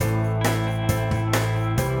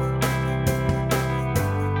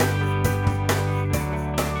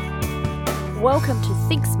Welcome to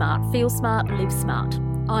Think Smart, Feel Smart, Live Smart.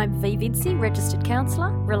 I'm V. Vinci, Registered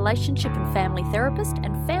Counsellor, Relationship and Family Therapist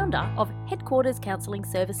and founder of Headquarters Counselling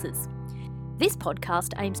Services. This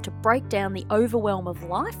podcast aims to break down the overwhelm of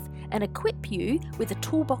life and equip you with a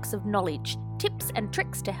toolbox of knowledge, tips and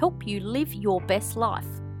tricks to help you live your best life.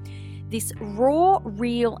 This raw,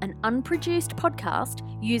 real and unproduced podcast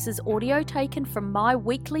uses audio taken from my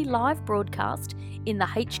weekly live broadcast in the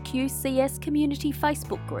HQCS Community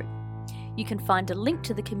Facebook group. You can find a link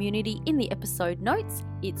to the community in the episode notes.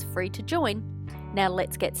 It's free to join. Now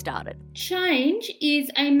let's get started. Change is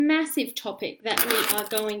a massive topic that we are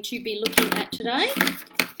going to be looking at today,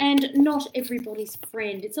 and not everybody's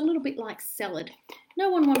friend. It's a little bit like salad. No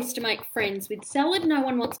one wants to make friends with salad. No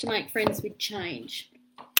one wants to make friends with change.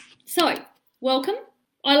 So, welcome.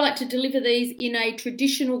 I like to deliver these in a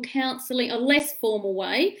traditional counselling, a less formal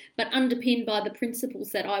way, but underpinned by the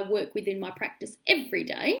principles that I work with in my practice every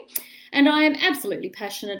day. And I am absolutely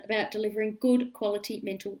passionate about delivering good quality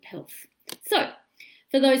mental health. So,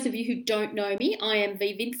 for those of you who don't know me, I am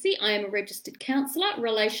V. Vinci. I am a registered counsellor,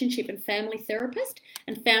 relationship and family therapist,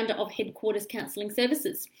 and founder of Headquarters Counselling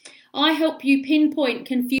Services. I help you pinpoint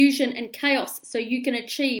confusion and chaos so you can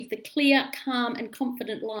achieve the clear, calm and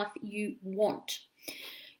confident life you want.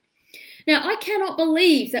 Now, I cannot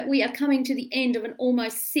believe that we are coming to the end of an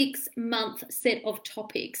almost 6-month set of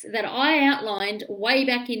topics that I outlined way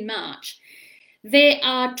back in March. There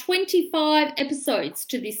are 25 episodes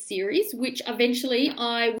to this series, which eventually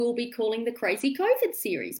I will be calling the Crazy COVID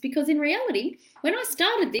series, because in reality, when I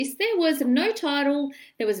started this, there was no title,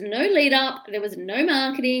 there was no lead up, there was no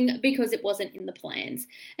marketing, because it wasn't in the plans.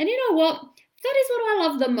 And you know what? That is what I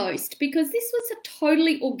love the most, because this was a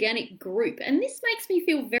totally organic group, and this makes me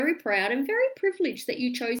feel very proud and very privileged that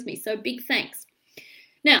you chose me, so big thanks.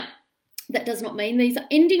 Now, that does not mean these are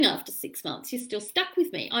ending after 6 months. You're still stuck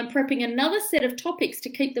with me. I'm prepping another set of topics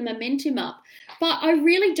to keep the momentum up, but I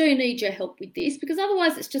really do need your help with this, because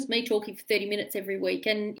otherwise it's just me talking for 30 minutes every week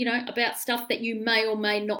and, about stuff that you may or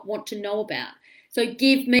may not want to know about. So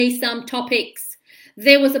give me some topics.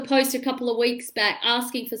 There was a post a couple of weeks back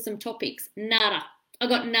asking for some topics. Nada. I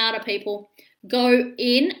got nada, people. Go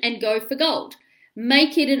in and go for gold.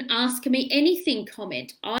 Make it an ask me anything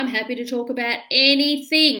comment. I'm happy to talk about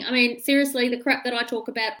anything. I mean, seriously, the crap that I talk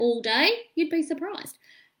about all day, you'd be surprised.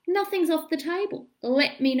 Nothing's off the table.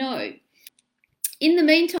 Let me know. In the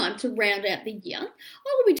meantime, to round out the year, I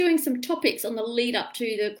will be doing some topics on the lead up to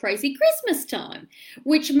the crazy Christmas time,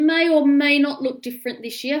 which may or may not look different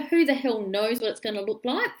this year. Who the hell knows what it's going to look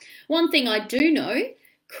like? One thing I do know,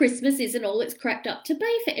 Christmas isn't all it's cracked up to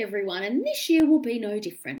be for everyone, and this year will be no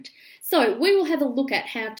different. So we will have a look at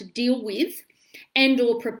how to deal with and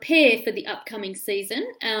or prepare for the upcoming season,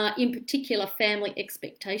 in particular family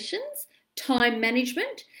expectations, time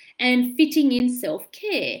management, and fitting in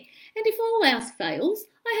self-care. And if all else fails,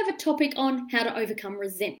 I have a topic on how to overcome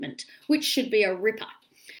resentment, which should be a ripper.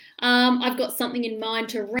 I've got something in mind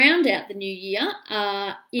to round out the new year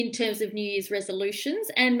in terms of New Year's resolutions,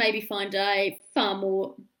 and maybe find a far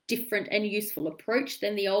more different and useful approach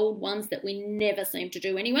than the old ones that we never seem to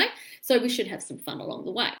do anyway. So we should have some fun along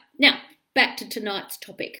the way. Now, back to tonight's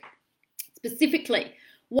topic. Specifically,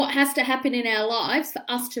 what has to happen in our lives for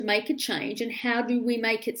us to make a change, and how do we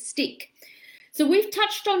make it stick? So we've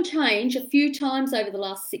touched on change a few times over the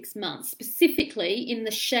last 6 months, specifically in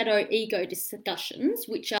the shadow ego discussions,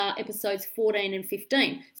 which are episodes 14 and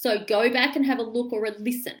 15. So go back and have a look or a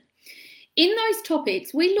listen. In those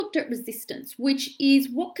topics, we looked at resistance, which is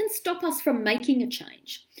what can stop us from making a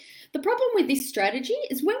change. The problem with this strategy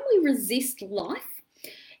is when we resist life,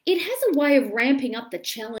 it has a way of ramping up the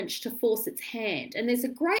challenge to force its hand. And there's a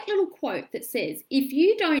great little quote that says, if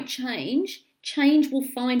you don't change, change will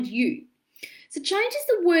find you. So change is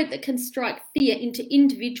the word that can strike fear into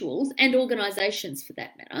individuals and organisations for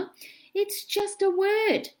that matter. It's just a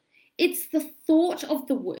word. It's the thought of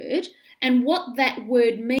the word and what that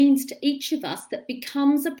word means to each of us that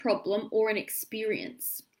becomes a problem or an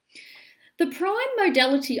experience. The prime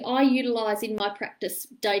modality I utilise in my practice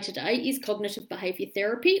day to day is cognitive behaviour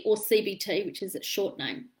therapy, or CBT, which is its short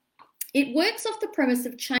name. It works off the premise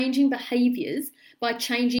of changing behaviours by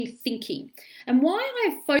changing thinking, and why I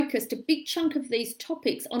have focused a big chunk of these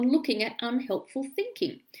topics on looking at unhelpful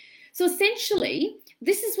thinking. So essentially,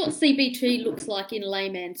 this is what CBT looks like in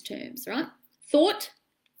layman's terms, right? Thought,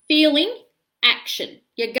 feeling, action.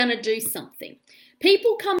 You're going to do something.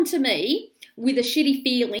 People come to me with a shitty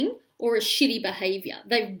feeling or a shitty behaviour.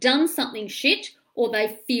 They've done something shit or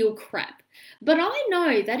they feel crap. But I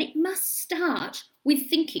know that it must start with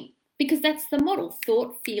thinking, because that's the model: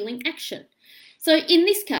 thought, feeling, action. So in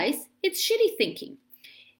this case, it's shitty thinking.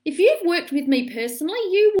 If you've worked with me personally,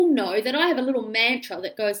 you will know that I have a little mantra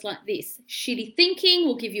that goes like this. Shitty thinking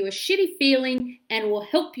will give you a shitty feeling and will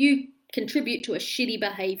help you contribute to a shitty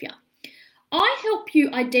behaviour. I help you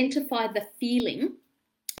identify the feeling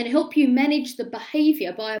and help you manage the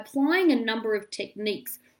behaviour by applying a number of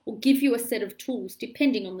techniques or give you a set of tools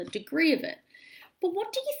depending on the degree of it. But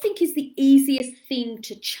what do you think is the easiest thing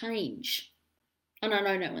to change? And I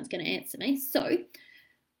know no one's going to answer me. So,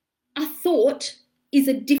 a thought is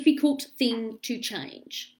a difficult thing to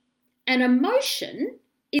change. An emotion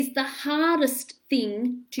is the hardest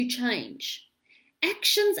thing to change.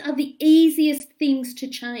 Actions are the easiest things to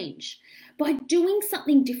change. By doing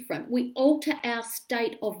something different, we alter our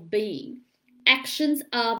state of being. Actions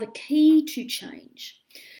are the key to change.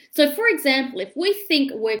 So, for example, if we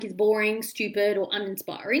think work is boring, stupid, or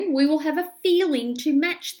uninspiring, we will have a feeling to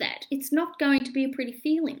match that. It's not going to be a pretty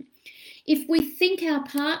feeling. If we think our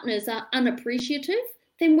partners are unappreciative,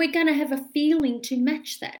 then we're going to have a feeling to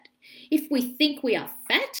match that. If we think we are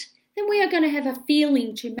fat, then we are going to have a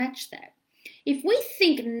feeling to match that. If we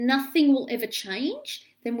think nothing will ever change,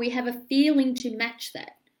 then we have a feeling to match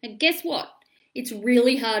that. And guess what? It's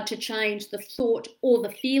really hard to change the thought or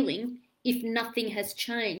the feeling if nothing has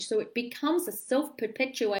changed. So it becomes a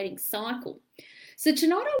self-perpetuating cycle. So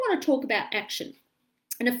tonight I want to talk about action.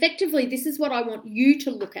 And effectively, this is what I want you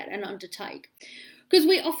to look at and undertake. Because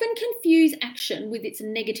we often confuse action with its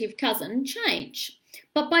negative cousin, change.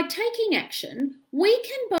 But by taking action, we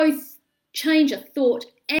can both change a thought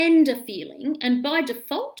and a feeling. And by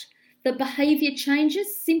default, the behaviour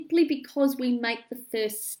changes simply because we make the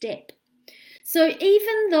first step. So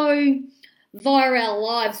even though via our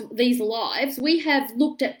lives, these lives, we have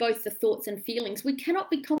looked at both the thoughts and feelings, we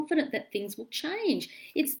cannot be confident that things will change.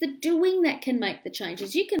 It's the doing that can make the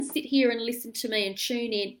changes. You can sit here and listen to me and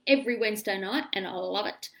tune in every Wednesday night, and I love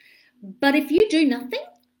it. But if you do nothing,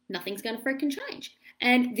 nothing's going to freaking change.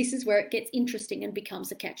 And this is where it gets interesting and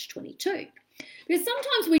becomes a catch-22. Because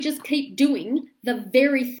sometimes we just keep doing the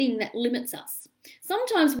very thing that limits us.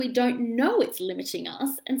 Sometimes we don't know it's limiting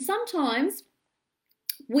us, and sometimes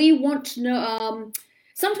we want to know,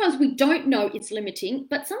 sometimes we don't know it's limiting,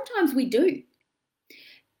 but sometimes we do.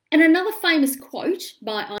 And another famous quote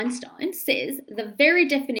by Einstein says, "The very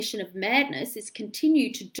definition of madness is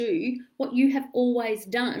continue to do what you have always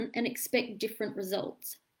done and expect different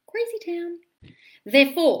results." Crazy town.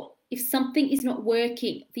 Therefore, if something is not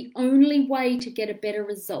working, the only way to get a better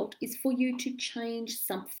result is for you to change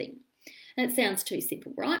something. And it sounds too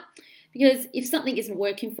simple, right? Because if something isn't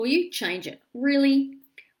working for you, change it. Really?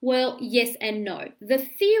 Well, yes and no. The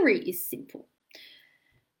theory is simple.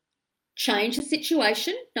 Change the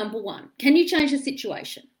situation, number one. Can you change the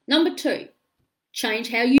situation? Number two, change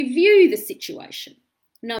how you view the situation.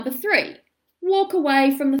 Number three, walk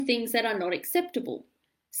away from the things that are not acceptable.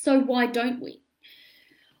 So why don't we?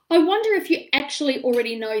 I wonder if you actually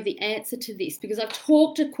already know the answer to this, because I've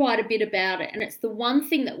talked quite a bit about it, and it's the one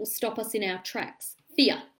thing that will stop us in our tracks.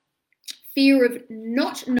 Fear. Fear of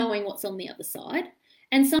not knowing what's on the other side.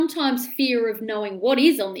 And sometimes fear of knowing what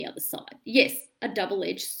is on the other side. Yes, a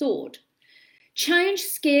double-edged sword. Change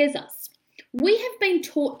scares us. We have been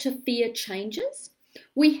taught to fear changes.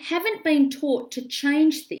 We haven't been taught to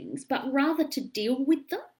change things, but rather to deal with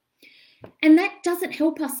them. And that doesn't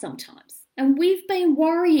help us sometimes. And we've been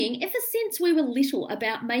worrying ever since we were little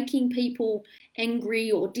about making people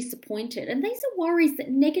angry or disappointed. And these are worries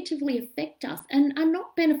that negatively affect us and are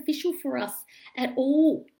not beneficial for us at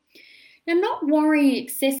all. Now, not worrying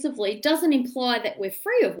excessively doesn't imply that we're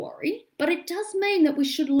free of worry, but it does mean that we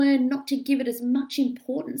should learn not to give it as much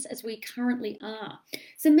importance as we currently are.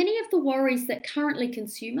 So many of the worries that currently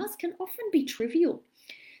consume us can often be trivial.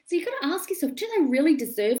 So you've got to ask yourself, do they really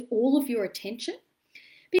deserve all of your attention?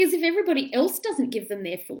 Because if everybody else doesn't give them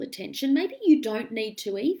their full attention, maybe you don't need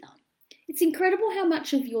to either. It's incredible how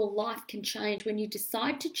much of your life can change when you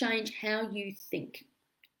decide to change how you think.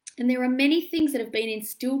 And there are many things that have been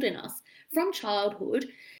instilled in us from childhood,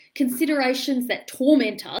 considerations that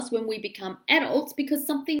torment us when we become adults because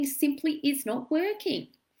something simply is not working.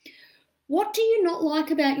 What do you not like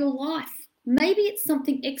about your life? Maybe it's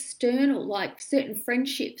something external, like certain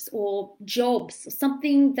friendships or jobs, or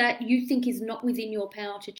something that you think is not within your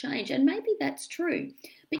power to change. And maybe that's true,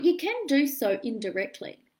 but you can do so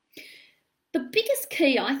indirectly. The biggest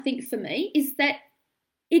key, I think, for me is that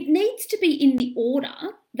it needs to be in the order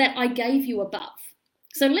that I gave you above.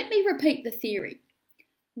 So let me repeat the theory.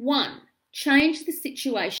 1, change the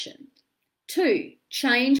situation. 2,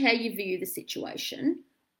 change how you view the situation.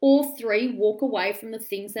 Or 3, walk away from the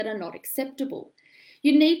things that are not acceptable.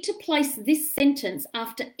 You need to place this sentence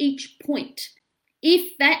after each point.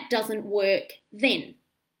 If that doesn't work, then.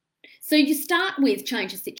 So you start with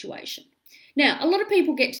change the situation. Now, a lot of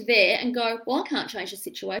people get to there and go, well, I can't change the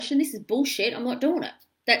situation. This is bullshit. I'm not doing it.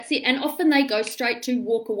 That's it. And often they go straight to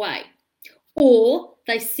walk away. Or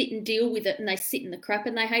they sit and deal with it and they sit in the crap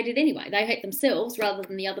and they hate it anyway. They hate themselves rather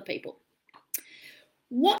than the other people.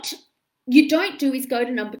 What you don't do is go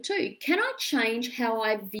to number 2. Can I change how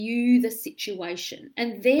I view the situation?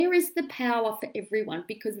 And there is the power for everyone,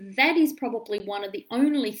 because that is probably one of the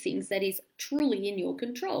only things that is truly in your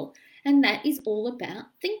control. And that is all about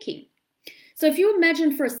thinking. So if you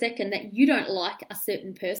imagine for a second that you don't like a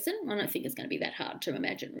certain person, I don't think it's going to be that hard to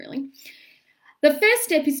imagine really. The first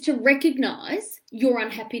step is to recognize your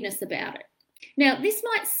unhappiness about it. Now, this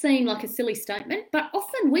might seem like a silly statement, but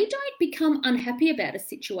often we don't become unhappy about a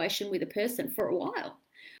situation with a person for a while.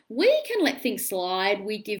 We can let things slide.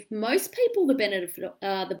 We give most people the benefit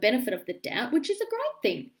of the doubt, which is a great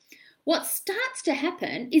thing. What starts to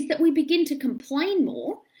happen is that we begin to complain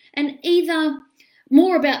more, and either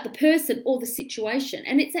more about the person or the situation.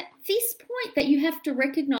 And it's at this point that you have to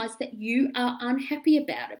recognize that you are unhappy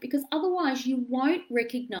about it, because otherwise you won't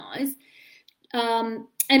recognize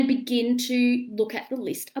and begin to look at the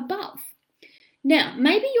list above. Now,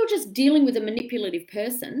 maybe you're just dealing with a manipulative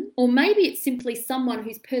person, or maybe it's simply someone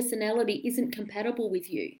whose personality isn't compatible with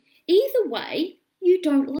you. Either way, you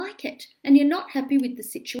don't like it and you're not happy with the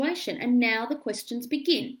situation. And now the questions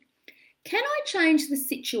begin. Can I change the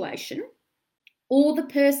situation or the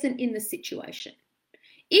person in the situation?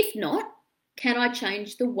 If not, can I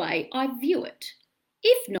change the way I view it?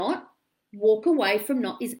 If not, walk away from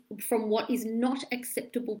what is not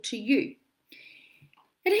acceptable to you.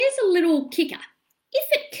 And here's a little kicker. If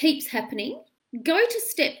it keeps happening, go to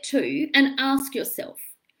step 2 and ask yourself,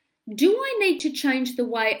 do I need to change the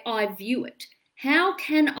way I view it? How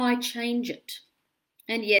can I change it?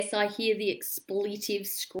 And yes, I hear the expletive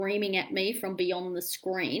screaming at me from beyond the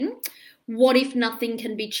screen. What if nothing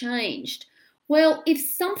can be changed? Well, if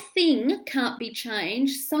something can't be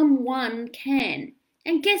changed, someone can.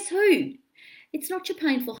 And guess who? It's not your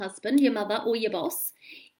painful husband, your mother, or your boss.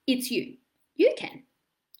 It's you. You can.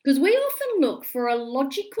 Because we often look for a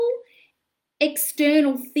logical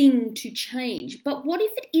external thing to change. But what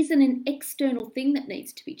if it isn't an external thing that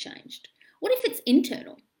needs to be changed? What if it's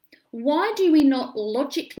internal? Why do we not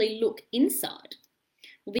logically look inside?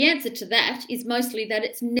 Well, the answer to that is mostly that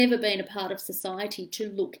it's never been a part of society to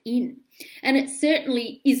look in. And it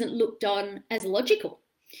certainly isn't looked on as logical.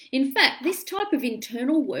 In fact, this type of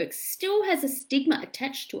internal work still has a stigma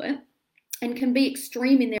attached to it and can be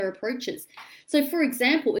extreme in their approaches. So, for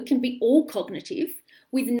example, it can be all cognitive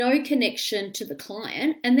with no connection to the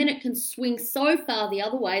client, and then it can swing so far the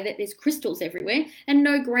other way that there's crystals everywhere and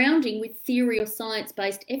no grounding with theory or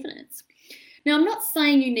science-based evidence. Now, I'm not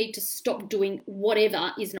saying you need to stop doing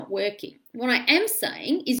whatever is not working. What I am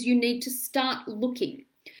saying is you need to start looking.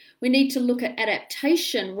 We need to look at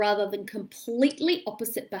adaptation rather than completely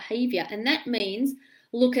opposite behaviour, and that means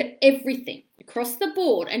look at everything across the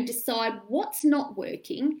board and decide what's not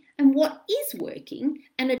working and what is working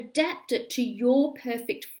and adapt it to your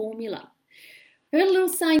perfect formula. I heard a little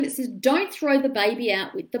saying that says, don't throw the baby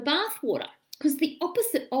out with the bathwater, because the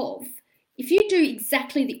opposite of, if you do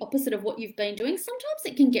exactly the opposite of what you've been doing, sometimes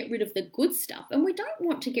it can get rid of the good stuff, and we don't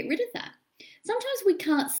want to get rid of that. Sometimes we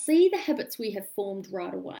can't see the habits we have formed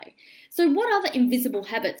right away. So what other invisible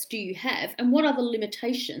habits do you have, and what other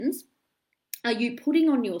limitations are you putting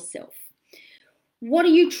on yourself? What are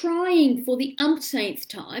you trying for the umpteenth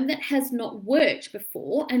time that has not worked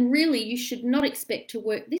before, and really you should not expect to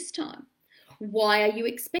work this time? Why are you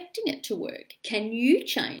expecting it to work? Can you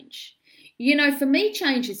change? You know, for me,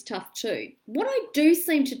 change is tough too. What I do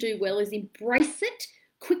seem to do well is embrace it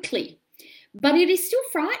quickly, but it is still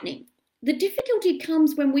frightening. The difficulty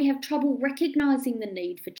comes when we have trouble recognising the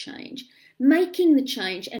need for change, making the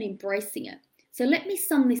change and embracing it. So let me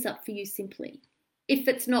sum this up for you simply. If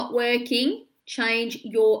it's not working, change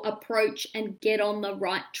your approach and get on the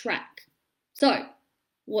right track. So,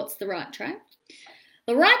 what's the right track?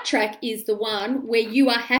 The right track is the one where you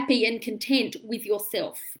are happy and content with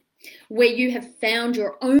yourself, where you have found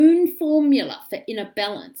your own formula for inner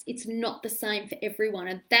balance. It's not the same for everyone,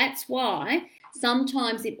 and that's why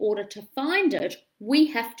sometimes in order to find it, we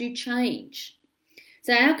have to change.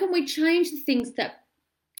 So how can we change the things that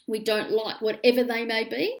we don't like, whatever they may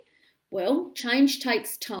be? Well, change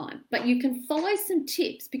takes time, but you can follow some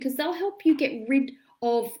tips because they'll help you get rid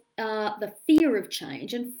of the fear of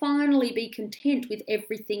change and finally be content with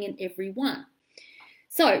everything and everyone.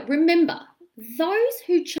 So remember, those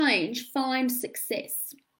who change find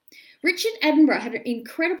success. Richard Attenborough had an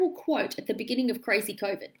incredible quote at the beginning of Crazy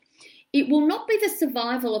COVID. It will not be the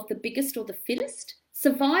survival of the biggest or the fittest,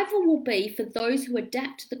 Survival will be for those who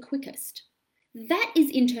adapt the quickest. That is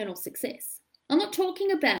internal success. I'm not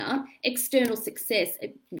talking about external success.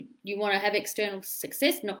 If you want to have external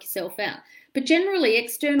success, knock yourself out. But generally,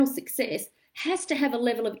 external success has to have a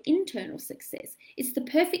level of internal success. It's the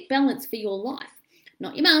perfect balance for your life.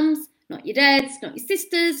 Not your mum's, not your dad's, not your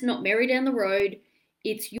sister's, not Mary down the road.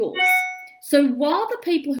 It's yours. So while the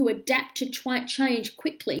people who adapt to change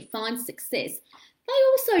quickly find success,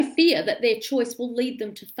 they also fear that their choice will lead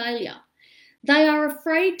them to failure. They are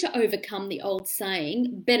afraid to overcome the old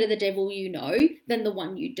saying, better the devil you know than the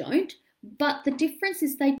one you don't. But the difference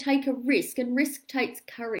is they take a risk, and risk takes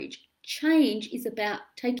courage. Change is about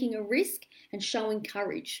taking a risk and showing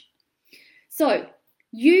courage. So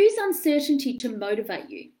use uncertainty to motivate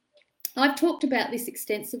you. I've talked about this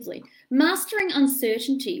extensively. Mastering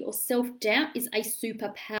uncertainty or self-doubt is a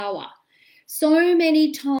superpower. So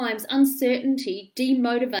many times uncertainty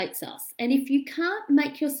demotivates us. And if you can't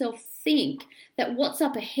make yourself think that what's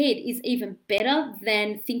up ahead is even better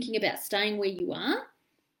than thinking about staying where you are,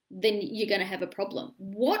 then you're going to have a problem.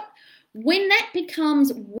 When that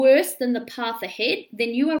becomes worse than the path ahead, then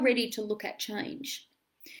you are ready to look at change.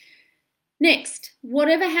 Next,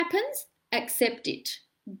 whatever happens, accept it.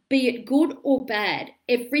 Be it good or bad,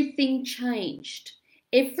 everything changed.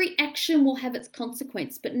 Every action will have its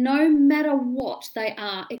consequence, but no matter what they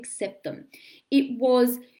are, accept them. It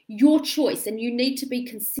was your choice and you need to be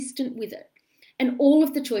consistent with it and all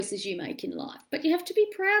of the choices you make in life. But you have to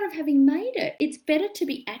be proud of having made it. It's better to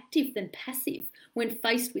be active than passive when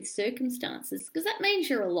faced with circumstances, because that means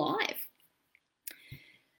you're alive.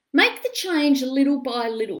 Make the change little by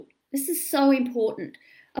little. This is so important.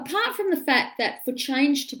 Apart from the fact that for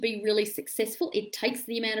change to be really successful, it takes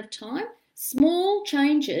the amount of time, small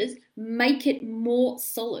changes make it more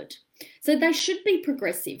solid. So they should be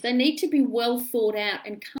progressive. They need to be well thought out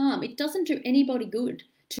and calm. It doesn't do anybody good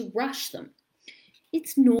to rush them.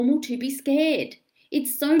 It's normal to be scared.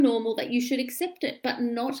 It's so normal that you should accept it, but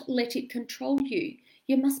not let it control you.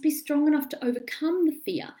 You must be strong enough to overcome the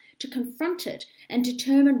fear, to confront it, and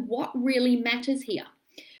determine what really matters here.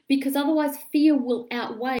 Because otherwise fear will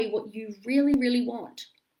outweigh what you really, really want.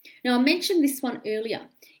 Now, I mentioned this one earlier.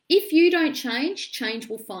 If you don't change, change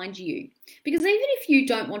will find you. Because even if you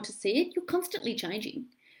don't want to see it, you're constantly changing.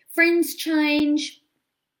 Friends change,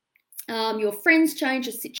 your friends change,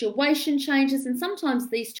 your situation changes, and sometimes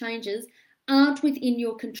these changes aren't within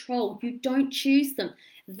your control. You don't choose them.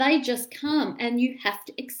 They just come and you have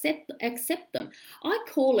to accept them. I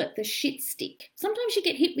call it the shit stick. Sometimes you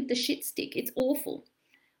get hit with the shit stick. It's awful.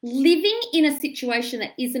 Living in a situation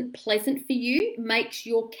that isn't pleasant for you makes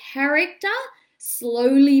your character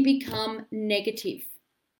slowly become negative.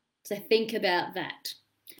 So think about that.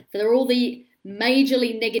 For all the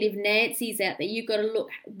majorly negative Nancys out there, you've got to look,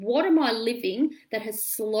 what am I living that has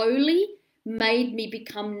slowly made me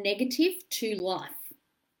become negative to life?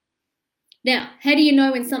 Now, how do you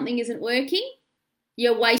know when something isn't working?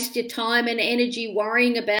 You waste your time and energy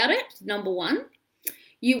worrying about it, number one.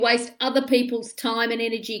 You waste other people's time and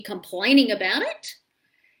energy complaining about it.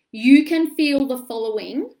 You can feel the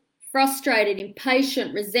following: frustrated,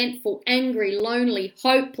 impatient, resentful, angry, lonely,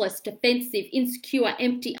 hopeless, defensive, insecure,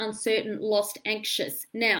 empty, uncertain, lost, anxious.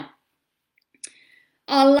 Now,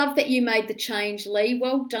 I love that you made the change, Lee.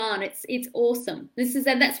 Well done. It's awesome.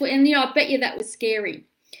 I bet you that was scary.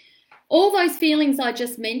 All those feelings I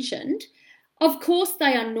just mentioned, of course,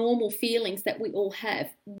 they are normal feelings that we all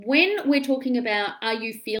have. When we're talking about are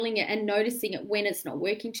you feeling it and noticing it when it's not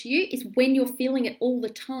working to you, is when you're feeling it all the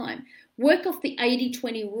time. Work off the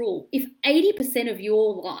 80-20 rule. If 80% of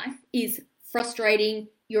your life is frustrating,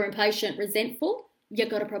 you're impatient, resentful, you've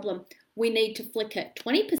got a problem. We need to flick it.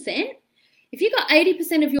 20%, if you've got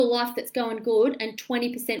 80% of your life that's going good and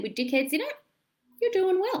 20% with dickheads in it, you're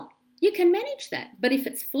doing well. You can manage that. But if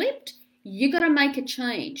it's flipped, you've got to make a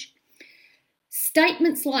change.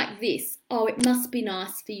 Statements like this, oh, it must be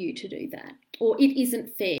nice for you to do that, or it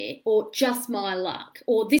isn't fair, or just my luck,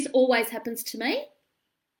 or this always happens to me.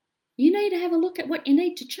 You need to have a look at what you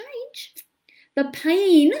need to change. The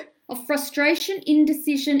pain of frustration,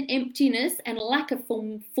 indecision, emptiness, and lack of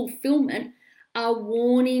fulfillment are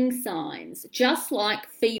warning signs, just like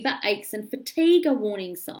fever, aches, and fatigue are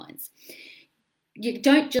warning signs. You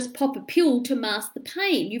don't just pop a pill to mask the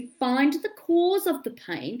pain. You find the cause of the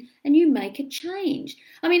pain and you make a change.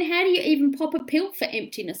 I mean, how do you even pop a pill for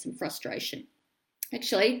emptiness and frustration?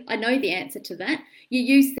 Actually, I know the answer to that. You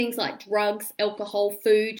use things like drugs, alcohol,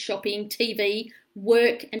 food, shopping, TV,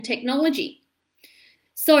 work, and technology.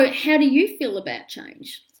 So how do you feel about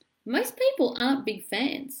change? Most people aren't big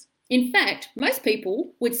fans. In fact, most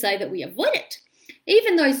people would say that we avoid it.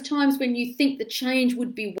 Even those times when you think the change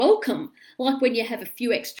would be welcome, like when you have a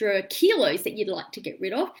few extra kilos that you'd like to get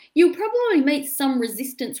rid of, you'll probably meet some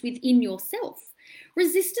resistance within yourself.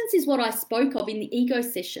 Resistance is what I spoke of in the ego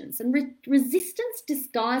sessions, and resistance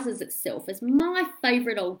disguises itself as my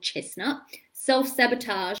favourite old chestnut,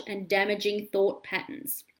 self-sabotage and damaging thought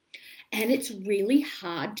patterns. And it's really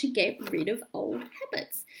hard to get rid of old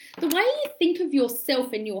habits. The way you think of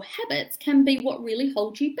yourself and your habits can be what really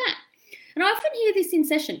holds you back. And I often hear this in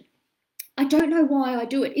session. I don't know why I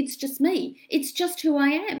do it. It's just me. It's just who I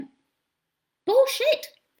am. Bullshit.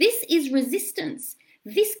 This is resistance.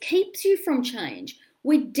 This keeps you from change.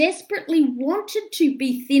 We desperately wanted to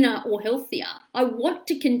be thinner or healthier. I want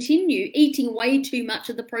to continue eating way too much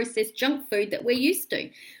of the processed junk food that we're used to.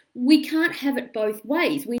 We can't have it both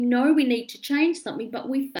ways. We know we need to change something, but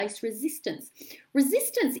we face resistance.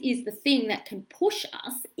 Resistance is the thing that can push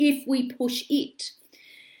us if we push it.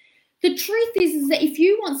 The truth is that if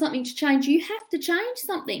you want something to change, you have to change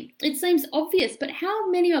something. It seems obvious, but how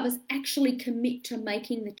many of us actually commit to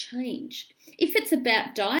making the change? If it's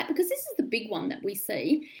about diet, because this is the big one that we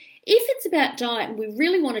see, if it's about diet and we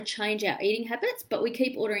really want to change our eating habits, but we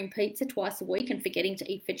keep ordering pizza twice a week and forgetting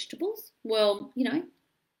to eat vegetables, well,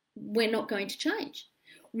 we're not going to change.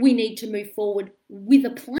 We need to move forward with a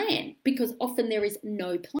plan, because often there is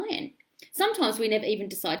no plan. Sometimes we never even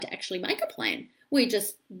decide to actually make a plan. We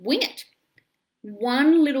just wing it.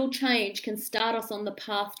 One little change can start us on the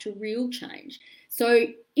path to real change. So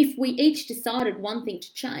if we each decided one thing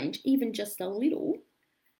to change, even just a little,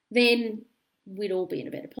 then we'd all be in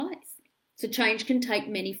a better place. So change can take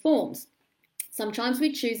many forms. Sometimes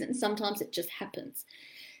we choose it and sometimes it just happens.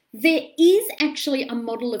 There is actually a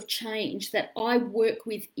model of change that I work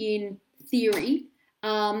with in theory,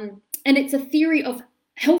 and it's a theory of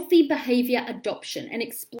healthy behaviour adoption, and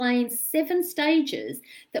explains 7 stages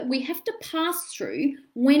that we have to pass through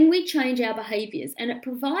when we change our behaviours, and it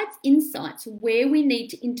provides insights where we need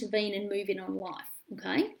to intervene and move in on life,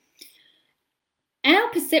 okay?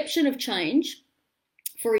 Our perception of change,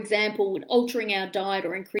 for example, altering our diet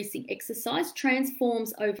or increasing exercise,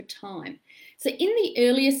 transforms over time. So in the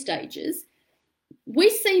earlier stages,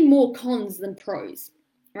 we see more cons than pros,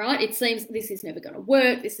 right? It seems this is never going to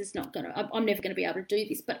work. I'm never going to be able to do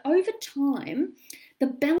this. But over time, the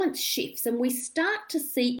balance shifts and we start to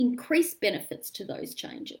see increased benefits to those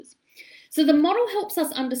changes. So the model helps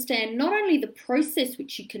us understand not only the process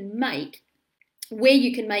which you can make, where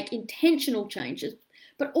you can make intentional changes,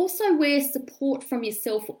 but also where support from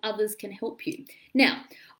yourself or others can help you. Now,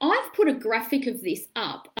 I've put a graphic of this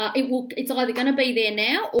up. It's either going to be there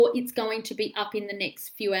now or it's going to be up in the next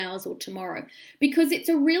few hours or tomorrow, because it's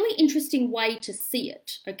a really interesting way to see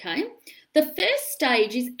it, okay? The first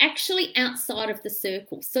stage is actually outside of the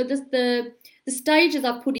circle. So the stages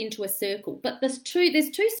I've put into a circle, but there's two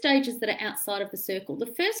stages that are outside of the circle. The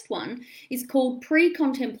first one is called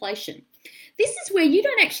pre-contemplation. This is where you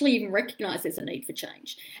don't actually even recognise there's a need for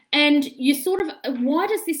change. And you sort of, why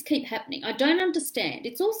does this keep happening? I don't understand.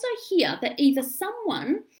 It's also here that either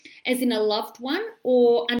someone, as in a loved one,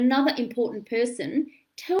 or another important person,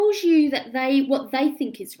 tells you that what they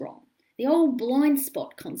think is wrong. The old blind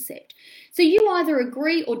spot concept. So you either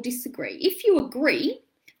agree or disagree. If you agree,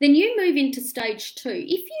 then you move into stage 2.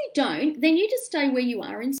 If you don't, then you just stay where you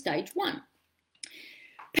are in stage 1.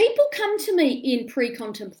 People come to me in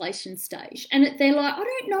pre-contemplation stage and they're like, I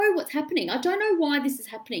don't know what's happening. I don't know why this is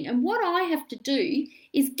happening. And what I have to do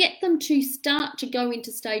is get them to start to go into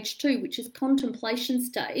stage 2, which is contemplation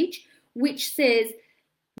stage, which says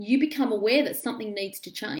you become aware that something needs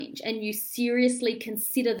to change and you seriously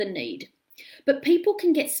consider the need. But people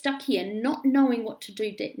can get stuck here not knowing what to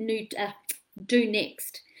do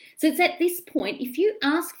next. So it's at this point, if you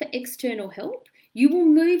ask for external help, you will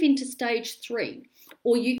move into stage 3.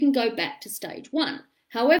 Or you can go back to stage 1.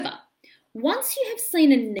 However, once you have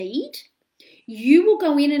seen a need, you will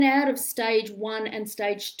go in and out of stage 1 and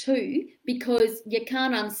stage 2 because you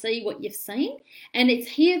can't unsee what you've seen. And it's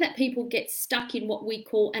here that people get stuck in what we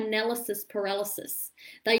call analysis paralysis.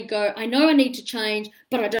 They go, I know I need to change,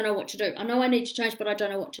 but I don't know what to do. I know I need to change, but I don't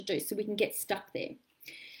know what to do. So we can get stuck there.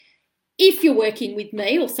 If you're working with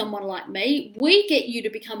me or someone like me, we get you to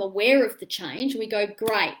become aware of the change. We go,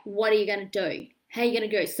 great, what are you going to do? How are you going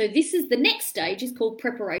to go? So this is the next stage, is called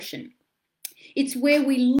preparation. It's where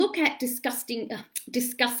we look at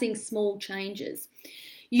discussing small changes.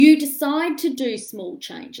 You decide to do small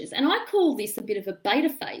changes, and I call this a bit of a beta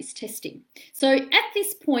phase testing. So at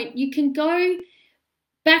this point, you can go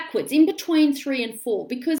backwards in between 3 and 4,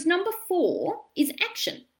 because number 4 is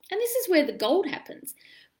action, and this is where the gold happens.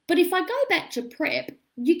 But if I go back to prep,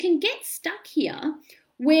 you can get stuck here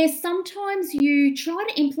where sometimes you try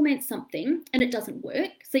to implement something and it doesn't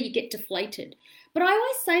work, so you get deflated. But I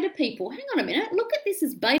always say to people, hang on a minute, look at this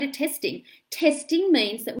as beta testing. Testing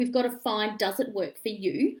means that we've got to find, does it work for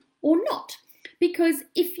you or not? Because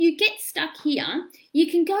if you get stuck here,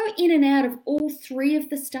 you can go in and out of all three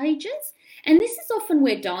of the stages. And this is often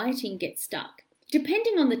where dieting gets stuck.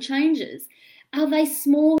 Depending on the changes, are they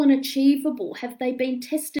small and achievable? Have they been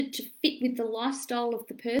tested to fit with the lifestyle of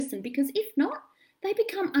the person? Because if not, they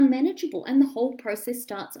become unmanageable and the whole process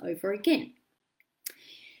starts over again.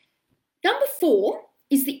 Number 4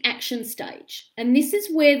 is the action stage. And this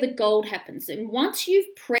is where the gold happens. And once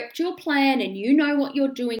you've prepped your plan and you know what you're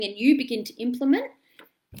doing and you begin to implement,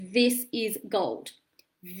 this is gold.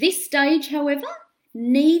 This stage, however,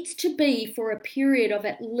 needs to be for a period of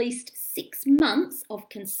at least 6 months of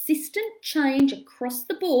consistent change across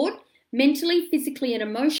the board, mentally, physically, and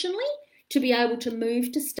emotionally, to be able to move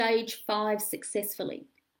to stage 5 successfully.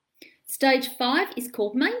 Stage 5 is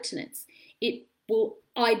called maintenance. It will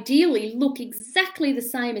ideally look exactly the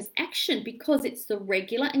same as action because it's the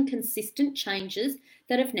regular and consistent changes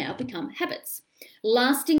that have now become habits,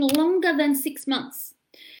 lasting longer than 6 months.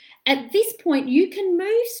 At this point, you can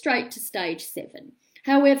move straight to stage 7.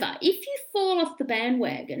 However, if you fall off the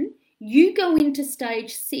bandwagon, you go into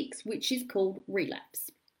stage 6, which is called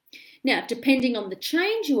relapse. Now, depending on the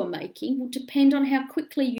change you are making will depend on how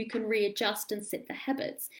quickly you can readjust and set the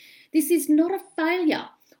habits. This is not a failure,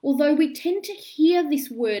 although we tend to hear this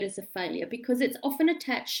word as a failure because it's often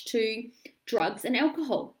attached to drugs and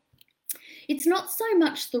alcohol. It's not so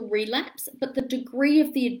much the relapse, but the degree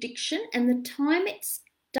of the addiction and the time it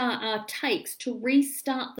takes to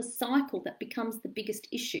restart the cycle that becomes the biggest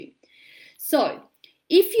issue. So,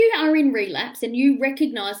 if you are in relapse and you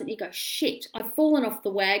recognise it and you go, shit, I've fallen off the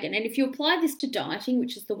wagon, and if you apply this to dieting,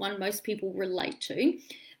 which is the one most people relate to,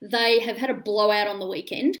 they have had a blowout on the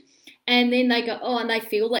weekend and then they go, oh, and they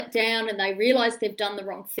feel let down and they realise they've done the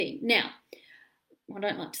wrong thing. Now, I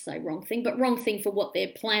don't like to say wrong thing, but wrong thing for what their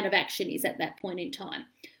plan of action is at that point in time.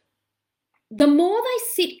 The more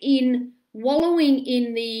they sit in wallowing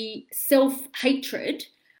in the self-hatred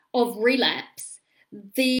of relapse,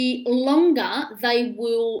 the longer they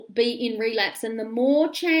will be in relapse, and the more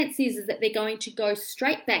chance is that they're going to go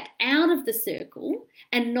straight back out of the circle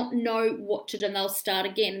and not know what to do, and they'll start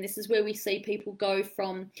again. And this is where we see people go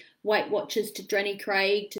from Weight Watchers to Drenny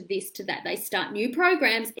Craig to this to that. They start new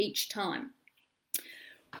programs each time.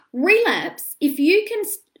 Relapse, if you can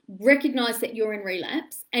recognize that you're in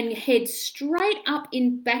relapse and head straight up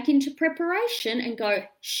back into preparation and go,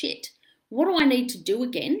 shit, what do I need to do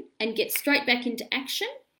again, and get straight back into action,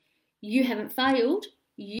 you haven't failed.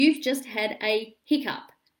 You've just had a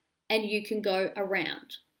hiccup and you can go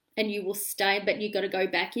around and you will stay, but you've got to go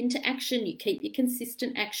back into action. You keep your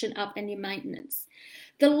consistent action up and your maintenance.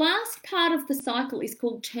 The last part of the cycle is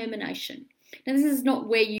called termination. Now, this is not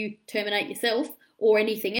where you terminate yourself or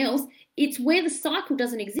anything else. It's where the cycle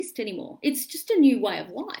doesn't exist anymore. It's just a new way of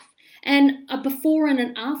life. And a before and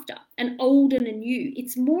an after, an old and a new.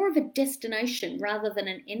 It's more of a destination rather than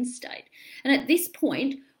an end state. And at this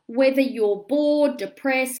point, whether you're bored,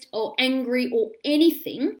 depressed, or angry, or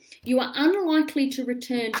anything, you are unlikely to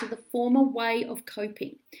return to the former way of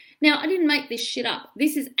coping. Now, I didn't make this shit up.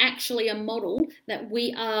 This is actually a model that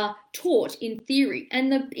we are taught in theory.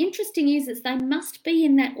 And the interesting is they must be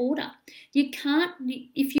in that order. You can't,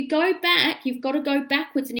 if you go back, you've got to go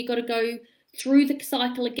backwards and you've got to go through the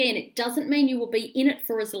cycle again. It doesn't mean you will be in it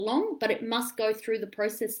for as long, but it must go through the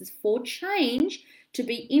processes for change to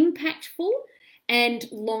be impactful and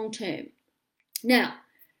long-term. Now,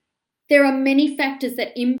 there are many factors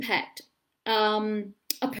that impact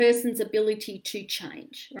a person's ability to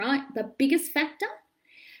change, right? The biggest factor,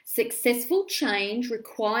 successful change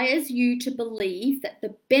requires you to believe that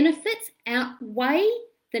the benefits outweigh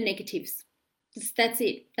the negatives. That's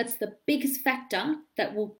it. That's the biggest factor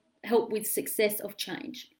that will help with success of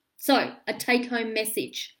change. So, a take-home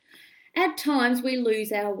message. At times we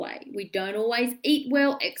lose our way. We don't always eat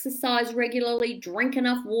well, exercise regularly, drink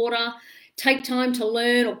enough water, take time to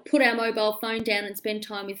learn, or put our mobile phone down and spend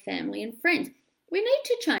time with family and friends. We need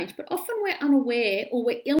to change, but often we're unaware or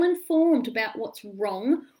we're ill-informed about what's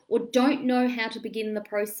wrong or don't know how to begin the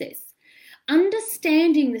process.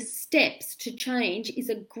 Understanding the steps to change is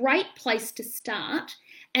a great place to start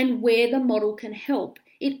and where the model can help.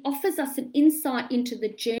 It offers us an insight into the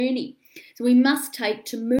journey. So we must take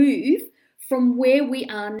to move from where we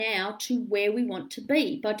are now to where we want to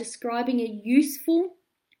be by describing a useful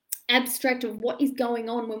abstract of what is going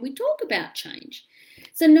on when we talk about change.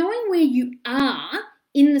 So knowing where you are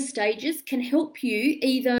in the stages can help you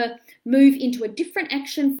either move into a different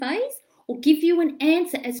action phase or give you an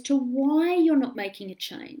answer as to why you're not making a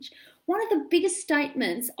change. One of the biggest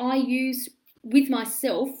statements I use with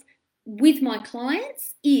myself, with my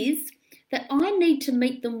clients, is that I need to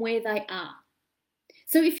meet them where they are.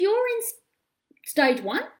 So if you're in stage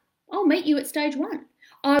 1, I'll meet you at stage 1.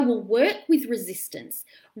 I will work with resistance.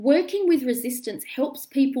 Working with resistance helps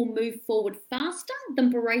people move forward faster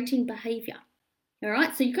than berating behaviour. All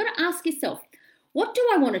right, so you've got to ask yourself, what do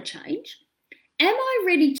I want to change? Am I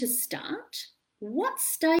ready to start? What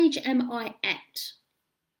stage am I at?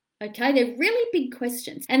 Okay, they're really big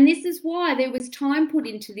questions. And this is why there was time put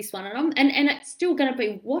into this one. And it's still going to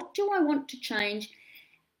be, what do I want to change?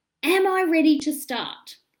 Am I ready to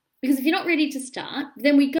start? Because if you're not ready to start,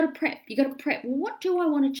 then we've got to prep. You've got to prep. Well, what do I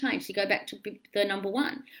want to change? So go back to the number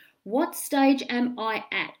 1. What stage am I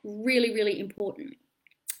at? Really, really important.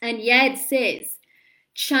 And Yad says,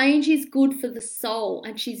 change is good for the soul.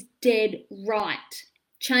 And she's dead right.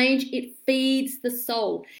 Change, it feeds the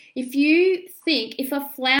soul. If you think if a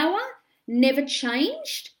flower never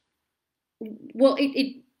changed, well,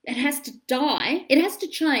 it has to die. It has to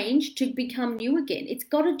change to become new again. It's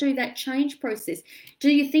got to do that change process.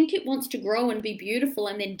 Do you think it wants to grow and be beautiful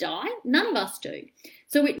and then die? None of us do.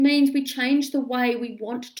 So it means we change the way we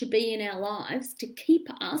want to be in our lives to keep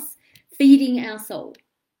us feeding our soul.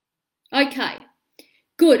 Okay,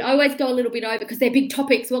 good. I always go a little bit over because they're big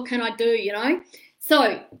topics. What can I do, So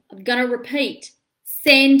I'm going to repeat,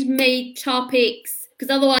 send me topics,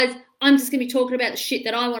 because otherwise I'm just going to be talking about the shit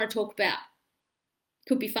that I want to talk about.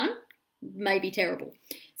 Could be fun, maybe terrible.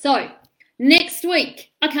 So next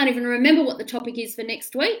week, I can't even remember what the topic is for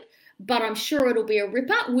next week, but I'm sure it'll be a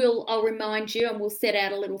ripper. I'll remind you and we'll set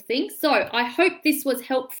out a little thing. So I hope this was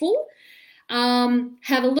helpful.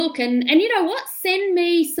 Have a look and you know what? Send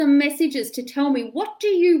me some messages to tell me, what do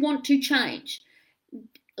you want to change?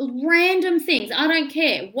 Random things. I don't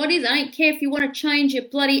care. What is it? I don't care if you want to change your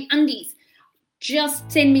bloody undies.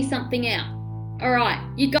 Just send me something out. All right.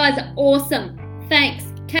 You guys are awesome. Thanks.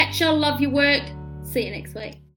 Catch ya. Love your work. See you next week.